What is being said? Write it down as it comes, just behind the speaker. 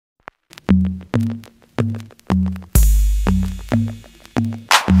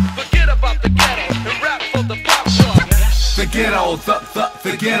ghetto,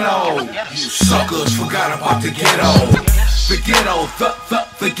 the ghetto. You suckers forgot about the ghetto. The ghetto,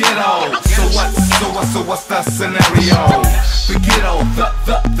 the ghetto. So what's the scenario? The ghetto,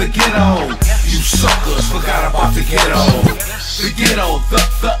 the ghetto. You suckers forgot about the ghetto. The ghetto,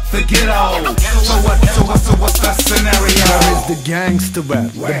 the ghetto. So what's the scenario? Where is the gangster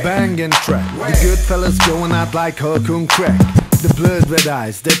rap, the banging track? The good fellas going out like hook and crack. The blood red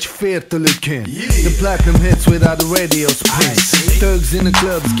eyes that you fear to look in. The platinum hits without the radio spin. Thugs in the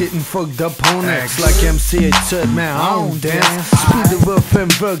clubs getting fucked up on X. Like MC said, man, I don't dance. Speed the rough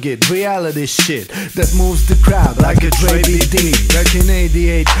and rugged, reality shit that moves the crowd like a Dre BD. Back in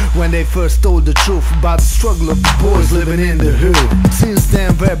 '88, when they first told the truth about the struggle of the boys living in the hood. Since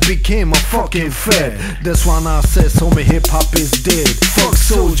then, rap became a fucking fad. That's why now says, homie, hip-hop is dead. Fuck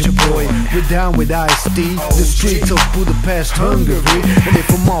Soldier Boy, we're down with Ice-T. The streets of Budapest, Hungary. And if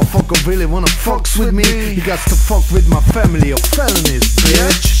a motherfucker really wanna fucks with me, he got to fuck with my family of felonies,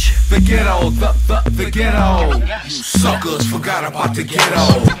 bitch. The ghetto, the ghetto. You suckers forgot about the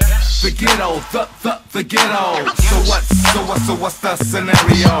ghetto. The ghetto, the ghetto. So what's the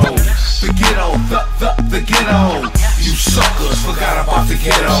scenario? The ghetto, the ghetto. You suckers forgot about the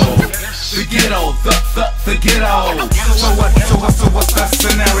ghetto. The ghetto, the ghetto. So what's the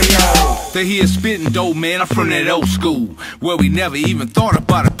scenario? They here spitting dope, man. I'm from that old school where we never even thought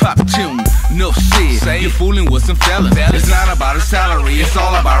about a pop tune. No shit, you're fooling with some fellas. It's not about a salary, it's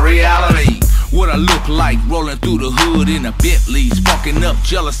all about reality. What I look like rolling through the hood in a Bentley, sparking up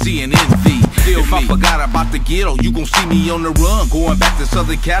jealousy and envy. If I forgot about the ghetto, you gon' see me on the run, going back to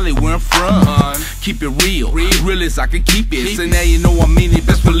Southern Cali where I'm from. Keep it real as I can keep it. So now you know I mean it,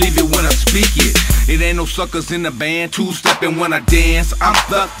 best believe it when I speak it. It ain't no suckers in the band, two-stepping when I dance. I'm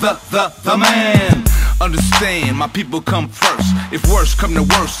the man. Understand, my people come first. If worse come to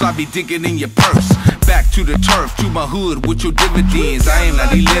worse, I'll be digging in your purse. Back to the turf, to my hood with your dividends. I am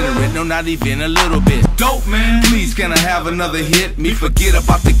not illiterate, no, not even a little bit. Dope man, please can I have another hit? Me forget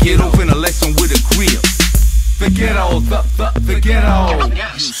about the ghetto, finna lesson with a grip. The ghetto, the ghetto.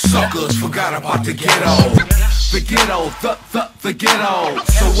 You suckers forgot about the ghetto. The ghetto, the ghetto.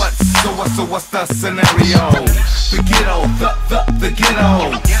 So what's the scenario? The ghetto, the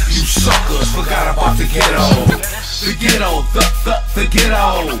ghetto. You suckers forgot about the ghetto. The ghetto, the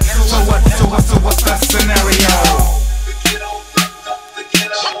ghetto. So what's the scenario? The ghetto, the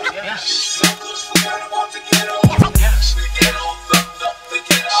ghetto. You suckers forgot about the ghetto. The ghetto, the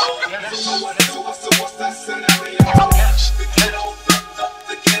ghetto. So what's the scenario? The ghetto,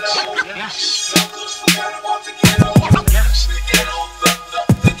 the ghetto. You suckers forgot about the ghetto. The ghetto, the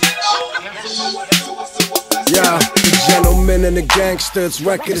ghetto. So what's the scenario? Yeah, the gentleman and the gangster, it's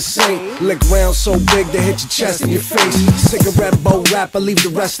record the same. Lick round so big they hit your chest and your face. Cigarette bowl rapper, leave the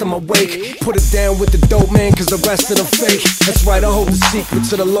rest of my wake. Put it down with the dope man, cause the rest of them fake. That's right, I hold the secret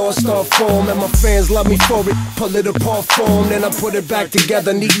to the lost art form, and my fans love me for it. Pull it apart form, then I put it back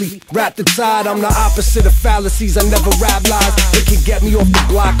together neatly. Wrap the tide, I'm the opposite of fallacies, I never rap lies. They can get me off the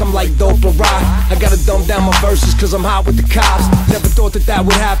block, I'm like dope or rock. I gotta dumb down my verses cause I'm hot with the cops. Never thought that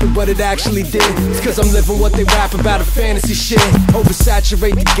would happen, but it actually did. It's cause I'm living what they rap about, a fantasy shit.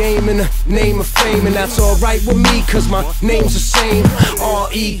 Oversaturate the game in the name of fame, and that's alright with me cause my name's the same.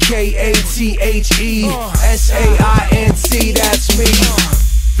 REKATHESAINT, that's me.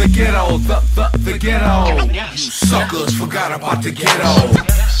 The ghetto, the ghetto. You suckers forgot about the ghetto.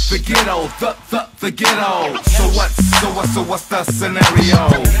 The ghetto, the ghetto. So what's the scenario?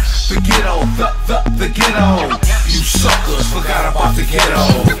 The ghetto, the ghetto. You suckers forgot about the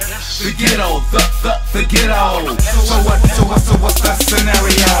ghetto. The ghetto, the ghetto. So what's the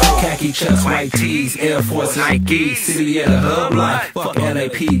scenario? Khaki chucks, white tees, Air Force Nike, city of the hub life, fuck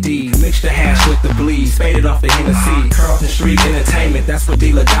LAPD. Mix the hash with the bleed, spaded off the Hennessy. Carlton Street Entertainment, that's what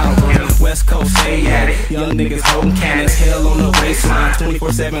Delagodo run. West Coast, stay at it. Young niggas holding cannons, hell on the baseline.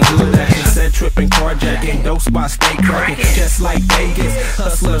 24/7 hood action, set tripping, carjacking, dope spots stay cracking. Just like Vegas,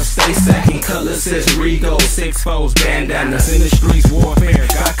 hustlers stay sacking. Colors says Rego, 6-4s, bandanas. In the streets, warfare,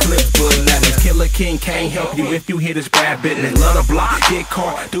 got clips, bullet letters. Killer King can't help you if you hit his bad business. Love the block, get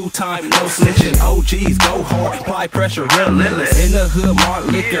caught, do time, no snitching. OGs go hard, apply pressure, relentless. In the hood, Mark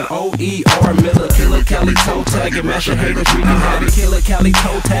Liquor, OER Miller. Killer Cali toe tagging, masher haters, we can have it. Killer Cali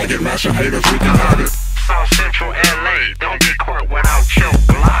toe tagging, masher haters, we can have it. South Central LA, don't get caught without your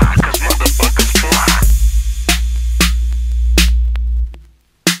block, cause motherfuckers fly.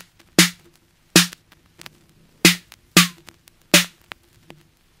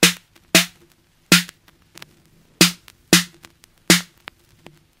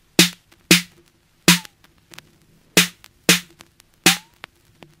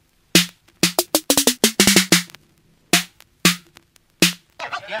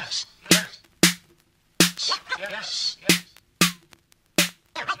 Yes. Yes. Yes.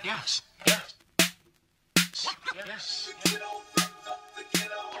 Yes. Yes.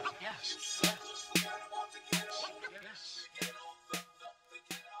 Yes.